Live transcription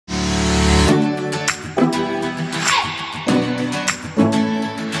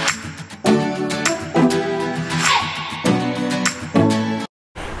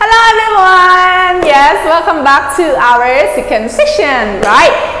welcome back to our second session,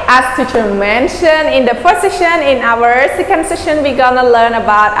 right? As teacher mentioned in the first session, in our second session, we're gonna learn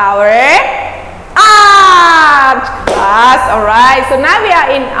about our art class, alright? So now we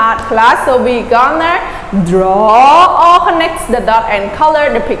are in art class, so we're gonna draw or connect the dot and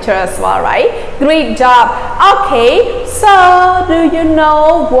color the picture as well, right? Great job. Okay, so do you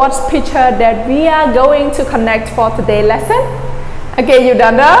know what picture that we are going to connect for today's lesson? Okay, you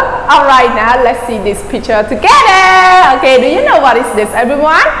done that? Alright, now let's see this picture together. Okay, do you know what is this,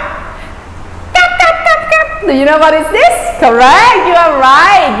 everyone? Do you know what is this? Correct, you are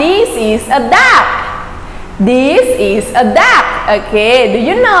right. This is a duck. This is a duck. Okay, do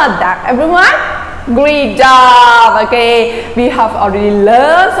you know a duck, everyone? Great job. Okay, we have already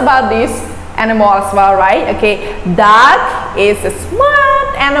learned about this animal as well, right? Okay, duck is a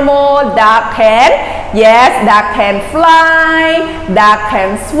smart animal. Duck can, yes, duck can fly, duck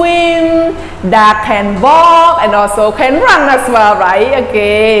can swim, duck can walk, and also can run as well, right?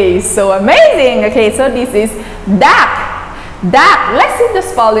 Okay, so amazing. Okay, so this is duck. Duck, let's see the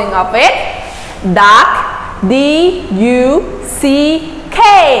spelling of it. Duck, D-U-C-K,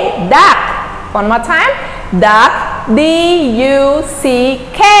 duck. One more time. Duck,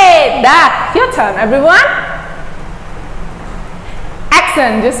 D-U-C-K, duck. Your turn, everyone.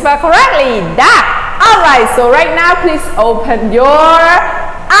 Accent, just spell correctly, duck. Alright, so right now, please open your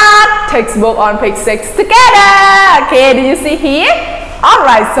art textbook on page 6 together. Okay, do you see here?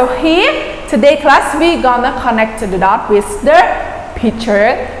 Alright, so here, today class, we're gonna connect the dot with the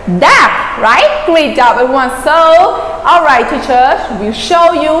picture duck, right? Great job, everyone. So, alright, teacher will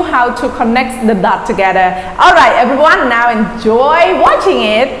show you how to connect the dot together. Alright, everyone, now enjoy watching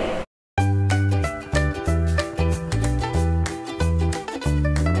it.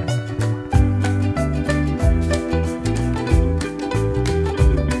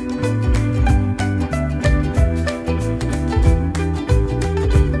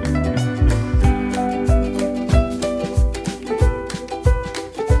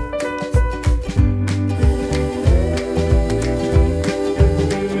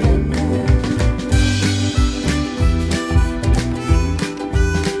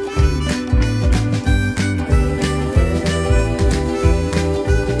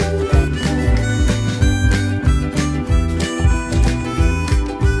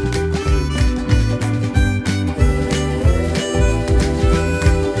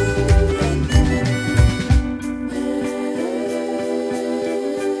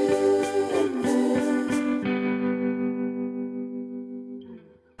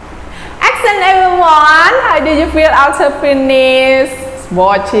 Everyone, how did you feel after finish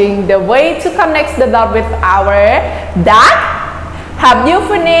watching the way to connect the dot with our duck? Have you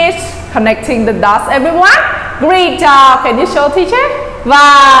finished connecting the dots, everyone? Great job. Can you show teacher?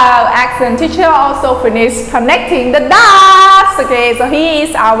 Wow, excellent. Teacher also finished connecting the dots. Okay, so here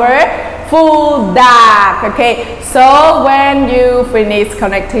is our full duck. Okay, so when you finish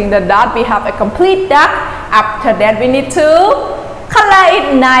connecting the dot, we have a complete duck. After that, we need to color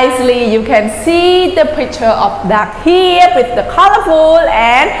it nicely. You can see the picture of duck here with the colorful,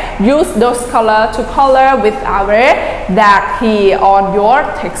 and use those color to color with our duck here on your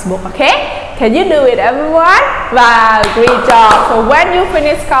textbook. Okay, can you do it, everyone? Wow, great job. So when you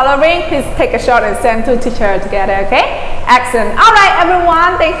finish coloring, please take a shot and send to teacher together. Okay, excellent. Alright,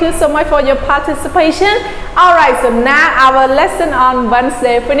 everyone, thank you so much for your participation. Alright, so now our lesson on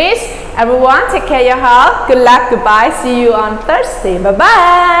Wednesday finished. Everyone, take care of your health. Good luck. Goodbye. See you on Thursday. Bye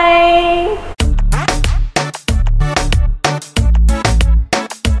bye.